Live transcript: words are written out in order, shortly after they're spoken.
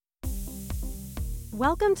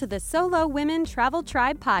Welcome to the Solo Women Travel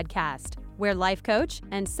Tribe podcast, where life coach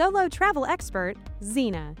and solo travel expert,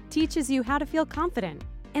 Zena, teaches you how to feel confident,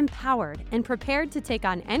 empowered, and prepared to take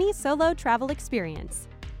on any solo travel experience.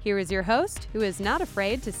 Here is your host, who is not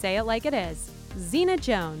afraid to say it like it is, Zena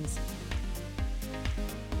Jones.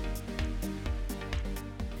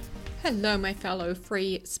 Hello, my fellow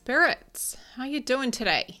free spirits. How you doing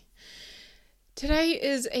today? Today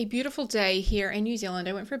is a beautiful day here in New Zealand.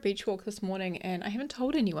 I went for a beach walk this morning and I haven't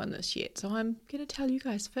told anyone this yet, so I'm going to tell you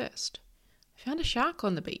guys first. I found a shark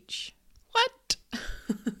on the beach. What?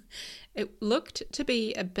 It looked to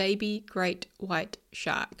be a baby great white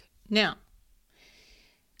shark. Now,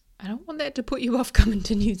 I don't want that to put you off coming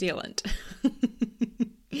to New Zealand.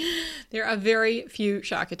 There are very few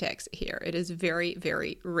shark attacks here. It is very,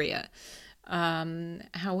 very rare.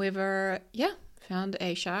 However, found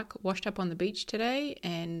a shark washed up on the beach today,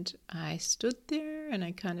 and I stood there and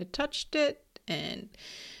I kind of touched it and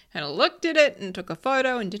kind of looked at it and took a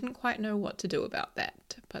photo and didn't quite know what to do about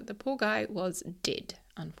that. But the poor guy was dead,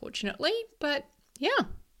 unfortunately. But yeah,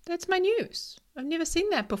 that's my news. I've never seen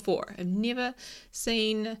that before. I've never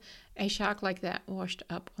seen a shark like that washed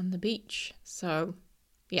up on the beach. So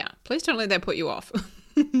yeah, please don't let that put you off.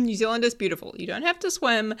 New Zealand is beautiful. You don't have to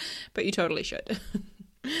swim, but you totally should.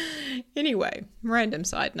 Anyway, random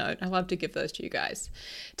side note. I love to give those to you guys.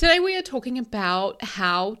 Today we are talking about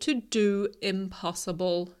how to do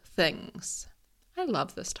impossible things. I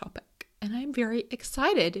love this topic and I'm very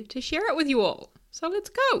excited to share it with you all. So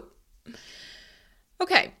let's go.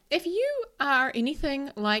 Okay, if you are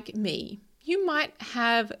anything like me, you might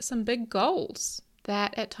have some big goals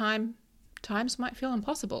that at times might feel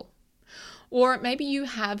impossible. Or maybe you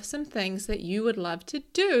have some things that you would love to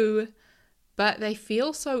do, but they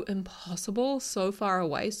feel so impossible, so far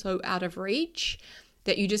away, so out of reach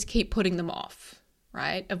that you just keep putting them off,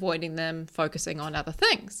 right? Avoiding them, focusing on other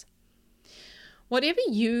things. Whatever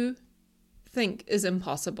you think is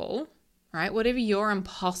impossible, right? Whatever your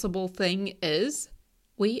impossible thing is,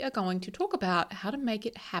 we are going to talk about how to make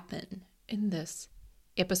it happen in this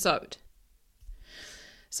episode.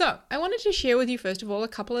 So I wanted to share with you, first of all, a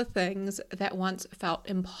couple of things that once felt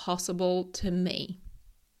impossible to me.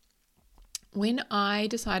 When I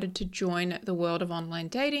decided to join the world of online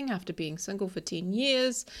dating after being single for 10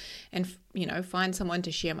 years and, find someone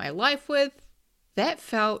to share my life with, that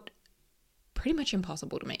felt pretty much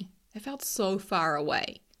impossible to me. It felt so far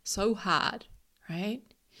away, so hard, right?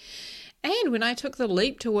 And when I took the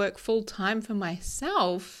leap to work full time for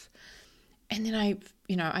myself, and then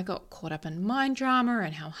I got caught up in mind drama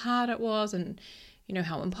and how hard it was and,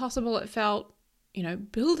 how impossible it felt,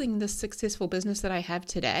 building this successful business that I have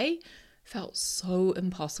today felt so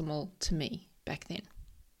impossible to me back then.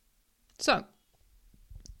 So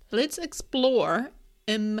let's explore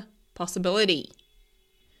impossibility.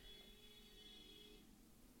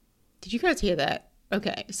 Did you guys hear that?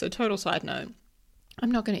 Okay, so total side note.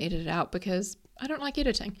 I'm not going to edit it out because I don't like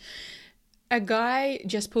editing. A guy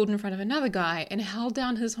just pulled in front of another guy and held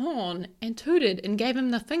down his horn and tooted and gave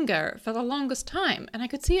him the finger for the longest time. And I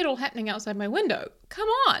could see it all happening outside my window. Come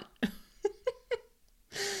on.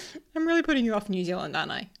 I'm really putting you off New Zealand,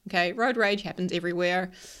 aren't I? Okay, road rage happens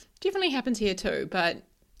everywhere. Definitely happens here too, but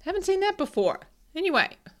haven't seen that before. Anyway,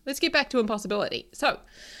 let's get back to impossibility. So,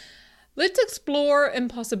 let's explore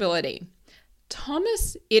impossibility.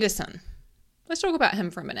 Thomas Edison. Let's talk about him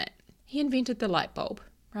for a minute. He invented the light bulb,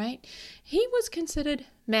 right? He was considered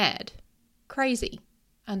mad, crazy,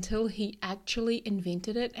 until he actually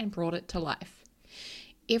invented it and brought it to life.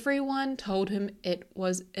 Everyone told him it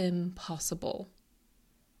was impossible.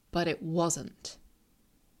 But it wasn't.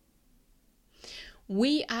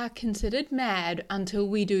 We are considered mad until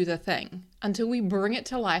we do the thing, until we bring it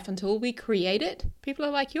to life, until we create it. People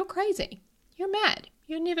are like, you're crazy. You're mad.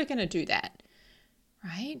 You're never going to do that.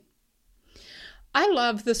 Right? I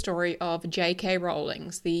love the story of J.K.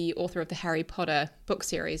 Rowling, the author of the Harry Potter book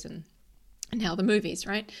series and now the movies,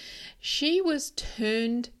 right? She was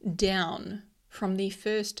turned down from the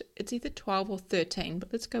first, it's either 12 or 13, but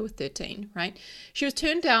let's go with 13, right? She was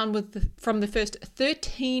turned down from the first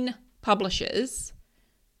 13 publishers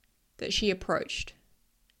that she approached,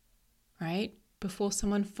 right? Before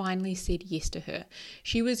someone finally said yes to her.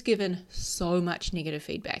 She was given so much negative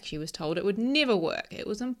feedback. She was told it would never work. It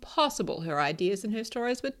was impossible. Her ideas and her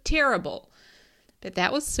stories were terrible. But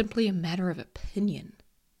that was simply a matter of opinion.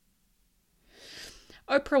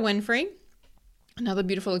 Oprah Winfrey, another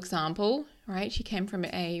beautiful example, right? She came from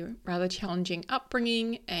a rather challenging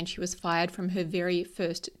upbringing and she was fired from her very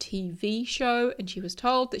first TV show and she was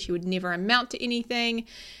told that she would never amount to anything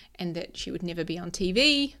and that she would never be on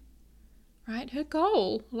TV, right? Her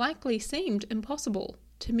goal likely seemed impossible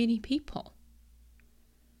to many people.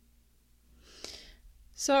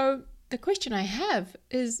 So the question I have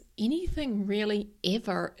is anything really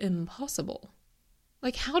ever impossible?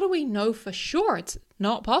 Like, how do we know for sure it's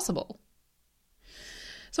not possible?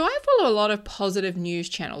 So I follow a lot of positive news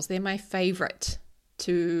channels. They're my favorite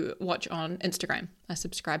to watch on Instagram. I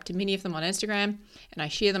subscribe to many of them on Instagram and I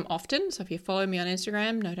share them often. So if you follow me on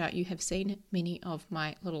Instagram, no doubt you have seen many of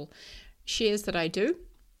my little shares that I do.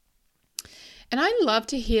 And I love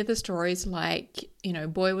to hear the stories like,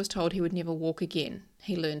 boy was told he would never walk again.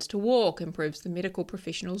 He learns to walk and proves the medical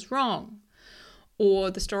professionals wrong.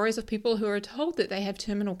 Or the stories of people who are told that they have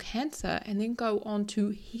terminal cancer and then go on to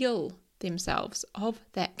heal themselves of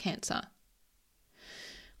that cancer.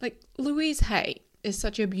 Like Louise Hay is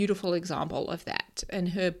such a beautiful example of that. In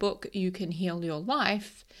her book, You Can Heal Your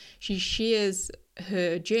Life, she shares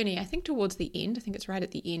her journey, I think towards the end, I think it's right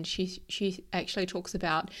at the end, she actually talks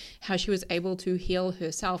about how she was able to heal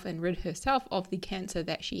herself and rid herself of the cancer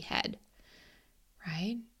that she had,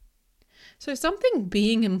 right? So something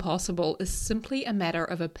being impossible is simply a matter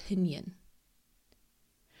of opinion.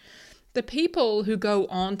 The people who go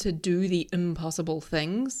on to do the impossible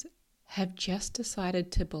things have just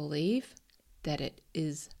decided to believe that it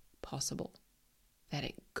is possible, that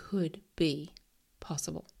it could be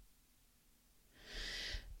possible.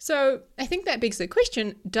 So I think that begs the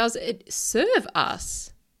question, does it serve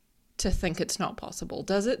us to think it's not possible?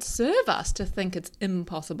 Does it serve us to think it's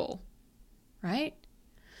impossible, right?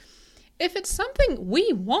 If it's something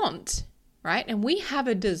we want, right, and we have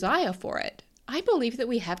a desire for it, I believe that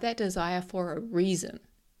we have that desire for a reason.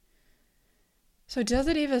 So does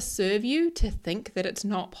it ever serve you to think that it's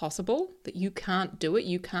not possible, that you can't do it,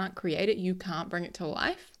 you can't create it, you can't bring it to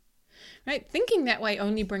life? Right? Thinking that way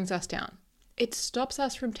only brings us down. It stops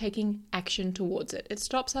us from taking action towards it. It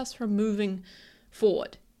stops us from moving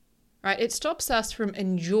forward, right? It stops us from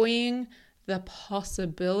enjoying the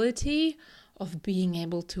possibility of being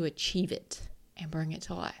able to achieve it and bring it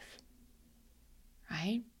to life,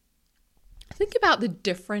 right? Think about the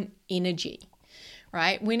different energy,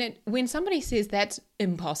 right? When somebody says that's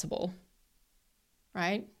impossible,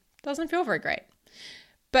 right? Doesn't feel very great.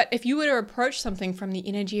 But if you were to approach something from the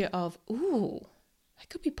energy of, ooh, that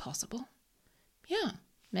could be possible. Yeah,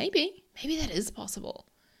 maybe that is possible,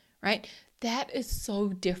 right? That is so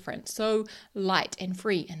different, so light and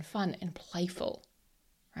free and fun and playful,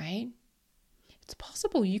 right? It's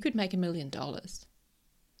possible you could make $1 million.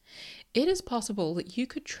 It is possible that you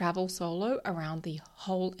could travel solo around the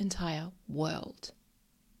whole entire world.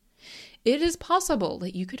 It is possible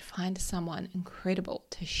that you could find someone incredible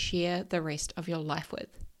to share the rest of your life with.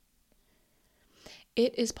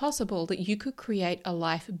 It is possible that you could create a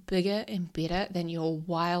life bigger and better than your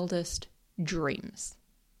wildest dreams.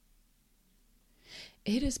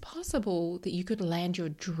 It is possible that you could land your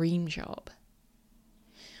dream job,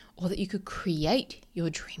 or that you could create your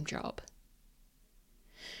dream job.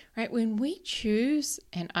 Right? When we choose,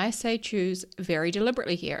 and I say choose very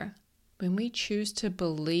deliberately here, when we choose to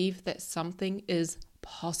believe that something is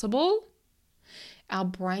possible, our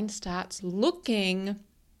brain starts looking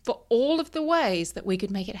for all of the ways that we could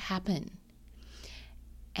make it happen.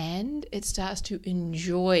 And it starts to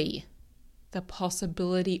enjoy the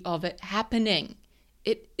possibility of it happening.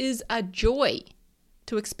 It is a joy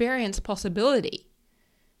to experience possibility,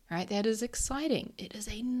 right? That is exciting. It is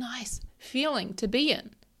a nice feeling to be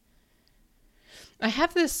in. I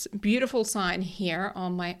have this beautiful sign here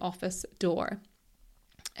on my office door,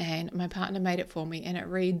 and my partner made it for me, and it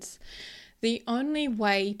reads, "The only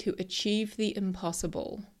way to achieve the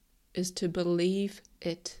impossible is to believe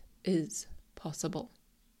it is possible."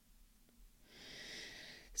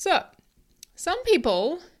 So, some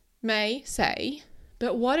people may say,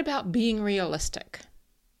 but what about being realistic?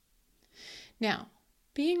 Now,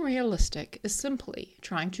 being realistic is simply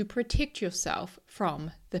trying to protect yourself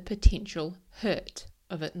from the potential hurt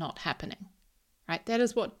of it not happening, right? That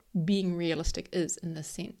is what being realistic is in this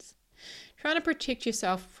sense. Trying to protect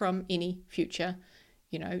yourself from any future,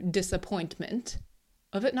 disappointment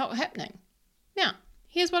of it not happening. Now,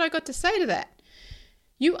 here's what I got to say to that.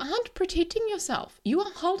 You aren't protecting yourself. You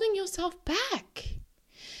are holding yourself back.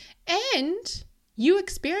 And you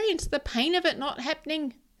experience the pain of it not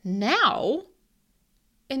happening now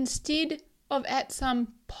instead of at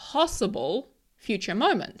some possible future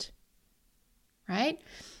moment, right?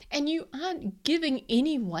 And you aren't giving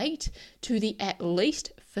any weight to the at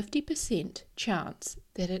least 50% chance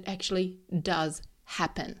that it actually does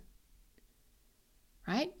happen,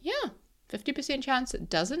 right? Yeah, 50% chance it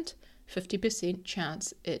doesn't, 50%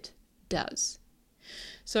 chance it does.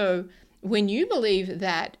 So when you believe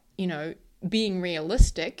that, being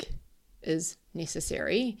realistic is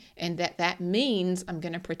necessary, and that means I'm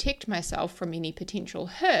going to protect myself from any potential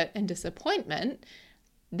hurt and disappointment,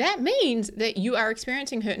 that means that you are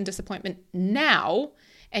experiencing hurt and disappointment now,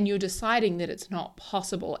 and you're deciding that it's not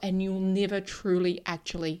possible, and you'll never truly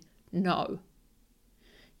actually know.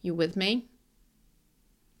 You with me?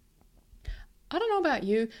 I don't know about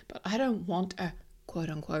you, but I don't want a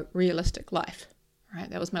quote-unquote realistic life. Right?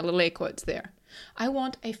 That was my little air quotes there. I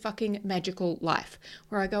want a fucking magical life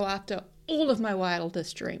where I go after all of my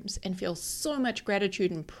wildest dreams and feel so much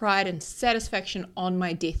gratitude and pride and satisfaction on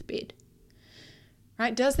my deathbed.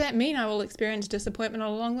 Right? Does that mean I will experience disappointment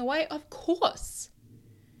along the way? Of course.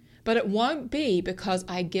 But it won't be because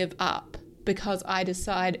I give up, because I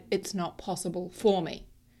decide it's not possible for me.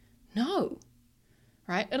 No.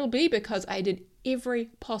 Right? It'll be because I did every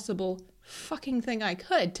possible fucking thing I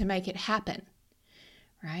could to make it happen.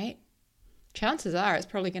 Right? Chances are it's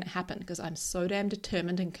probably going to happen because I'm so damn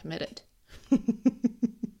determined and committed.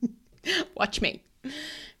 Watch me.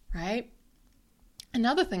 Right?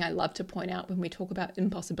 Another thing I love to point out when we talk about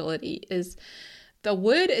impossibility is the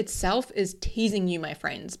word itself is teasing you, my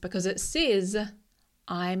friends, because it says,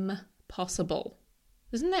 I'm possible.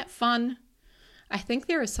 Isn't that fun? I think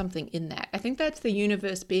there is something in that. I think that's the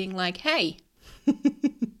universe being like, hey,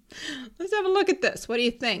 let's have a look at this. What do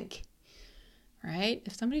you think? Right?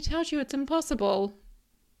 If somebody tells you it's impossible,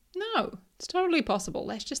 no, it's totally possible.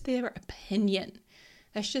 That's just their opinion.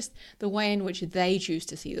 That's just the way in which they choose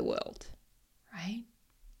to see the world. Right?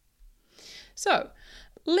 So,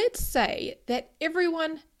 let's say that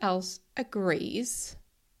everyone else agrees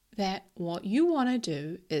that what you want to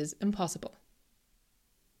do is impossible.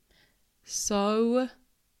 So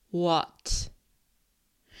what?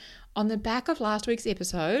 On the back of last week's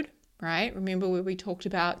episode, right? Remember where we talked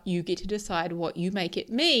about you get to decide what you make it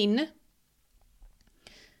mean.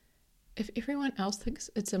 If everyone else thinks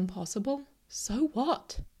it's impossible, so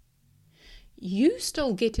what? You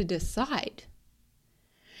still get to decide.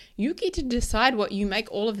 You get to decide what you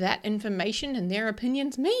make all of that information and their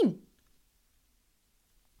opinions mean.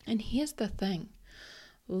 And here's the thing.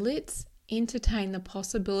 Let's entertain the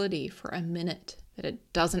possibility for a minute that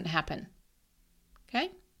it doesn't happen.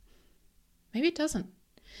 Okay? Maybe it doesn't.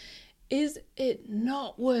 Is it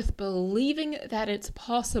not worth believing that it's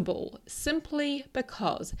possible simply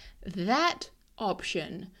because that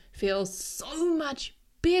option feels so much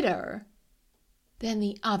better than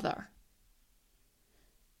the other?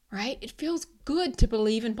 Right? It feels good to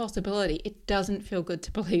believe in possibility. It doesn't feel good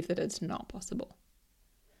to believe that it's not possible.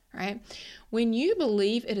 Right? When you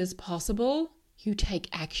believe it is possible, you take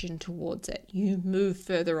action towards it. You move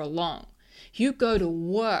further along. You go to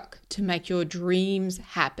work to make your dreams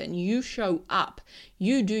happen. You show up.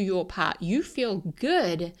 You do your part. You feel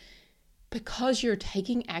good because you're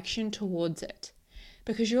taking action towards it.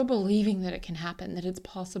 Because you're believing that it can happen, that it's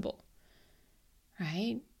possible.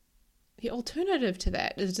 Right? The alternative to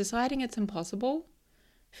that is deciding it's impossible.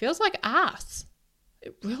 Feels like ass.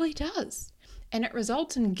 It really does. And it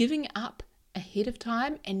results in giving up ahead of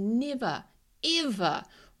time and never, ever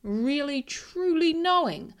really, truly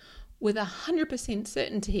knowing with 100%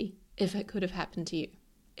 certainty if it could have happened to you,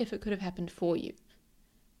 if it could have happened for you,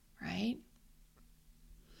 right?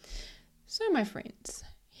 So, my friends,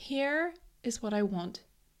 here is what I want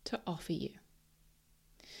to offer you.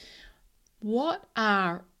 What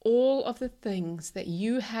are all of the things that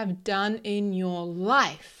you have done in your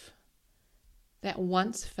life that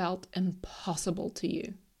once felt impossible to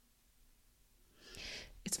you?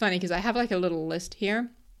 It's funny because I have like a little list here.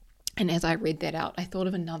 And as I read that out, I thought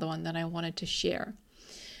of another one that I wanted to share.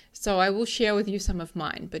 So I will share with you some of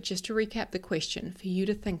mine. But just to recap the question for you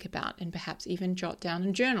to think about and perhaps even jot down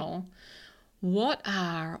and journal, what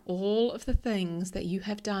are all of the things that you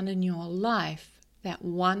have done in your life that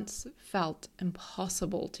once felt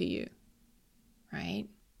impossible to you? Right?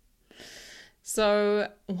 So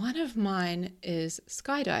one of mine is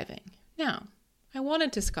skydiving. Now, I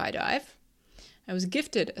wanted to skydive. I was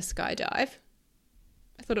gifted a skydive.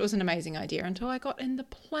 I thought it was an amazing idea until I got in the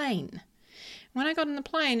plane. When I got in the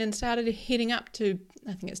plane and started heading up to,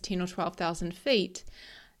 I think it's 10 or 12,000 feet,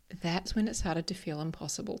 that's when it started to feel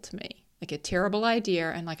impossible to me. Like a terrible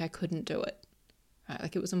idea and like I couldn't do it. Right?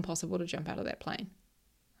 Like it was impossible to jump out of that plane.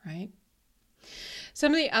 Right?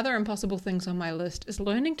 Some of the other impossible things on my list is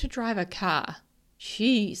learning to drive a car.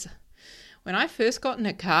 Jeez. When I first got in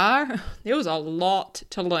a car, there was a lot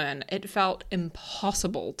to learn. It felt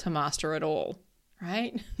impossible to master it all.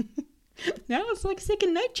 Right? Now it's like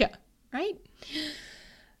second nature, right?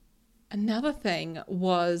 Another thing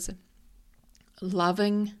was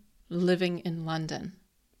loving living in London.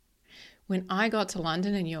 When I got to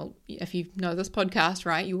London, and if you know this podcast,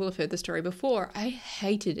 right, you will have heard the story before, I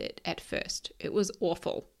hated it at first. It was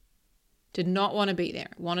awful. Did not want to be there.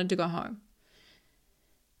 Wanted to go home.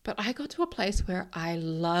 But I got to a place where I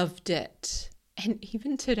loved it. And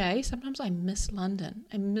even today, sometimes I miss London.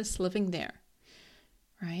 I miss living there,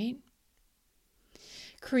 right?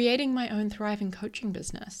 Creating my own thriving coaching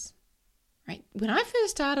business, right? When I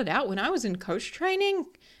first started out, when I was in coach training,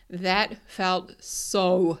 that felt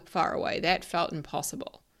so far away. That felt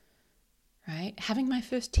impossible, right? Having my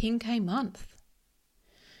first 10K month.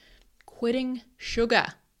 Quitting sugar.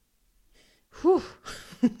 Whew.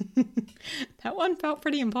 That one felt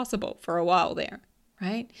pretty impossible for a while there,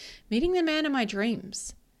 right? Meeting the man of my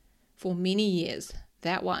dreams for many years.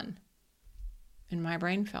 That one in my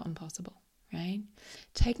brain felt impossible, right?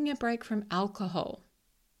 Taking a break from alcohol.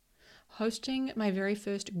 Hosting my very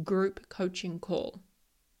first group coaching call.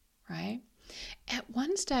 Right? At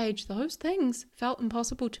one stage, those things felt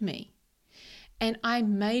impossible to me. And I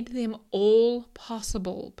made them all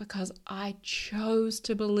possible because I chose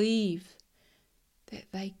to believe that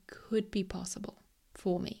they could be possible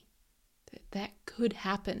for me. That could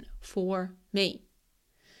happen for me.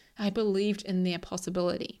 I believed in their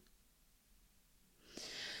possibility.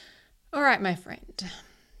 All right, my friend.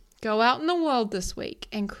 Go out in the world this week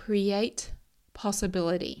and create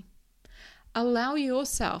possibility. Allow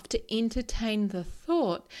yourself to entertain the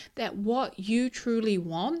thought that what you truly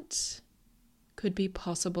want could be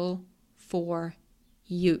possible for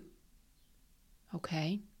you.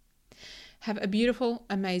 Okay? Have a beautiful,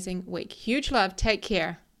 amazing week. Huge love. Take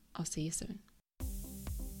care. I'll see you soon.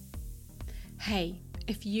 Hey,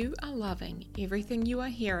 if you are loving everything you are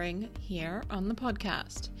hearing here on the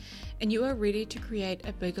podcast and you are ready to create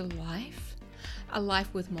a bigger life, a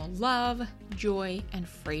life with more love, joy, and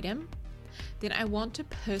freedom, then I want to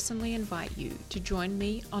personally invite you to join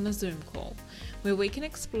me on a Zoom call where we can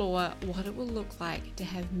explore what it will look like to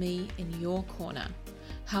have me in your corner,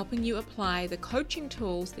 helping you apply the coaching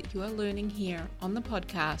tools that you are learning here on the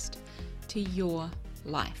podcast to your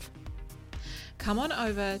life. Come on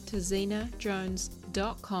over to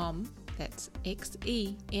xenajones.com, that's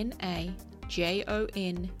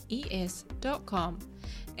XENAJONES.com,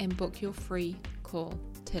 and book your free call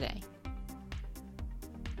today.